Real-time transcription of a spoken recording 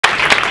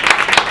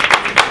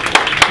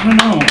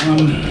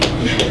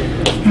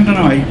I don't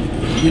know.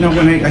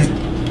 When I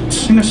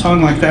sing a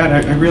song like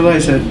that, I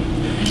realize that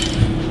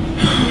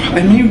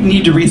I may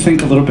need to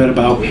rethink a little bit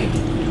about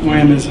who I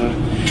am as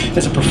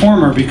a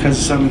performer,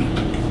 because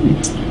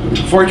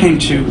before I came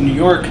to New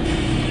York,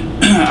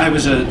 I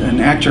was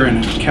an actor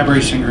and a cabaret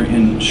singer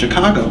in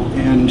Chicago,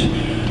 and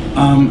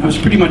I was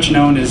pretty much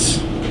known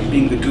as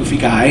being the goofy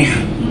guy,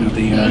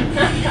 the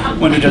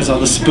one who does all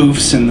the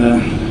spoofs and the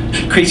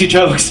crazy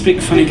jokes,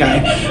 big funny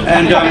guy.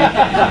 And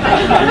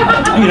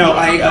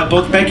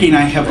both Beckie and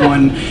I have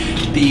won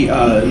the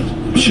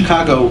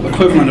Chicago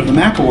equivalent of the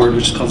MAC Award,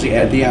 which is called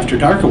the After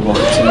Dark Awards.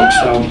 And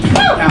so,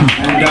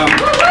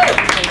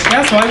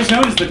 so I was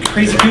known as the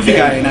crazy goofy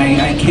guy, and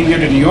I came here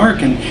to New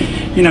York, and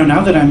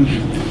now that I'm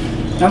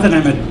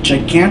a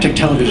gigantic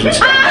television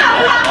star,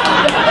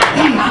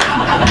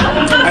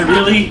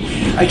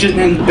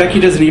 and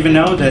Beckie doesn't even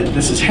know that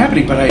this is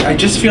happening, but I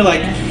just feel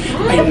like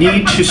I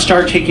need to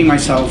start taking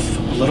myself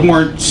a little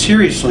more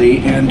seriously,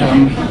 and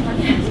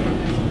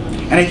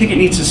I think it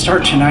needs to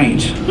start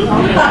tonight.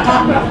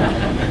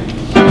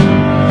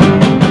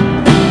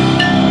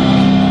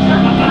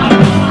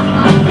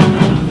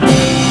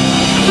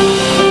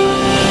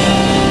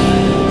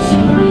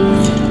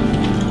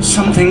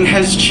 Something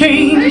has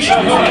changed.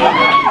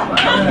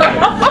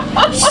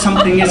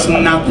 Something is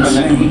not the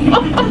same.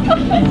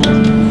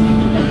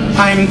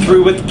 I'm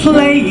through with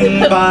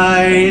playing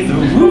by the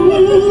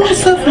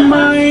rules of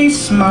my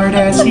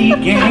smart-assy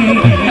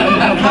game.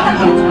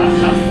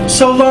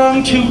 So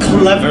long to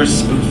clever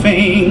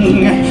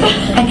spoofing,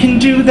 I can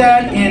do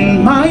that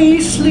in my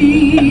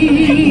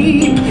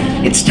sleep.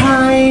 It's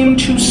time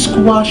to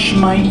squash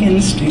my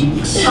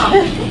instincts,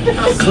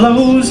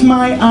 close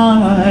my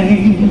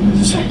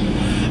eyes,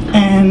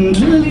 and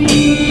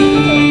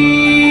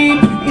leap.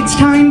 It's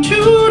time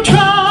to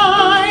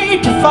try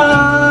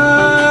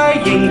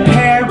defying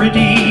parody. I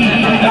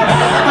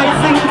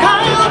think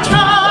I'll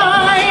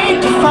try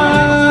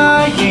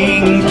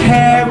defying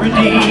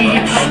parody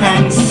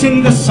and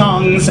sing the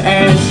songs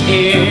as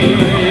if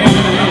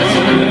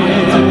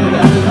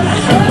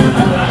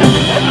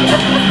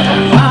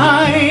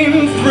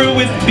I'm through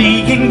with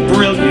being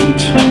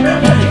brilliant.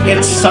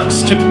 It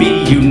sucks to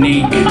be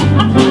unique.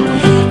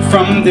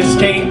 From this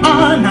day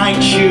on, I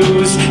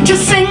choose to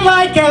sing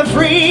like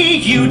every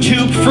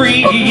YouTube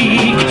freak.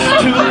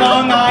 Too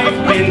long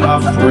I've been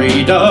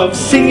afraid of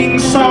singing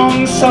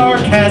songs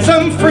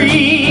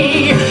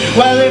sarcasm-free.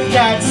 Well, if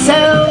that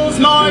sells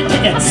more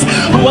tickets,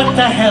 what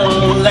the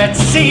hell, let's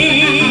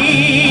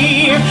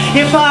see.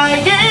 If I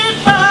get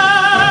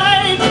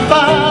by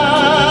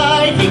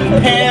defying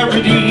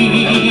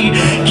parody,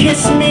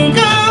 kiss me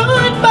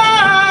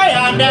goodbye,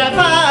 I'm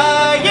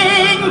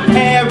defying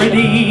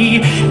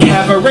parody.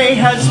 Cabaret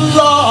has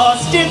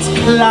lost its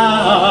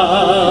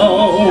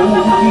clown.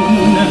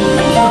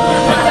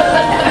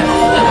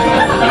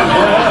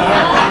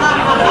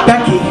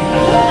 Beckie,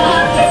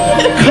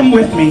 come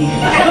with me.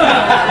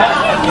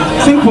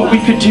 Think what we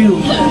could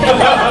do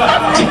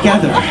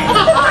together.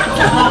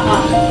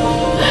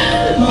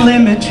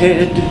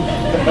 Limited.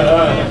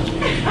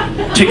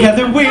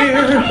 Together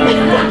we're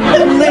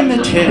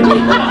limited.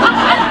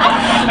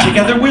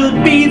 Together we'll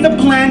be the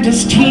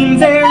blandest team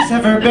there's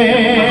ever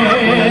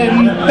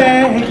been.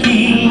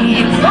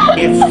 Becky,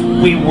 if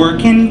we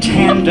work in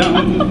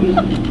tandem.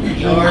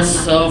 You're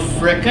so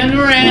frickin'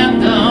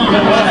 random.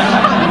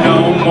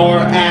 No more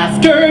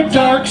after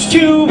darks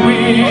to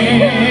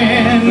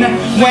win.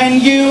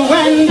 When you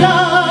and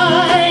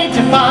I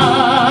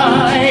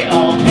defy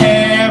all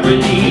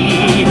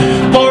parody,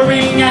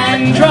 boring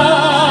and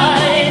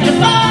dry,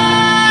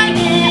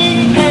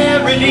 defying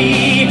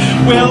parody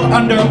will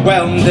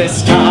underwhelm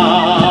this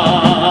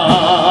town.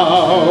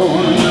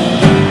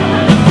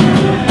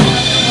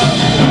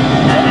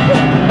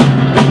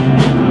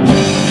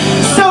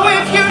 So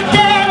if you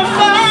dare to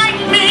find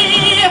me,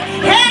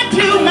 head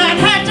to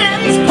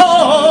Manhattan's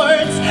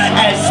ports.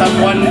 As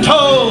someone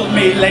told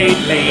me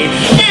lately,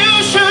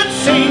 you should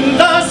sing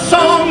the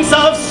songs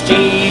of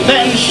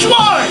Stephen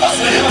Schwartz.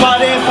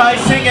 But if I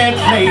sing it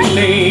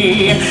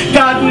lately,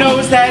 God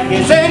knows that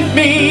isn't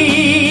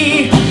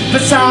me.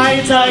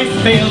 Besides, I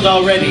failed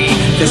already.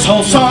 This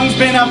whole song's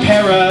been a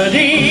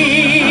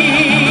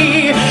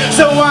parody.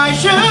 So why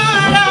should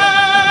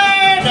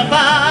I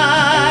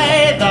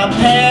defy the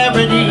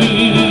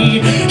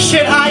parody?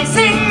 Should I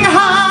sing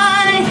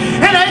high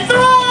and I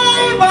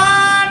thrive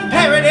on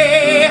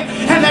parody?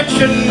 And that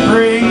shouldn't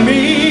bring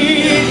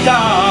me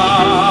down.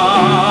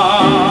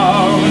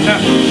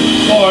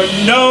 For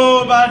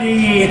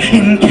nobody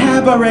in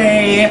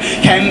Cabaret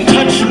can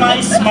touch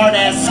my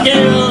smart-ass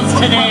skills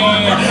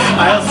today.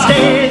 I'll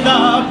stay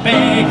the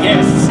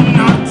biggest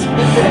nut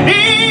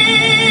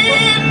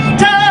in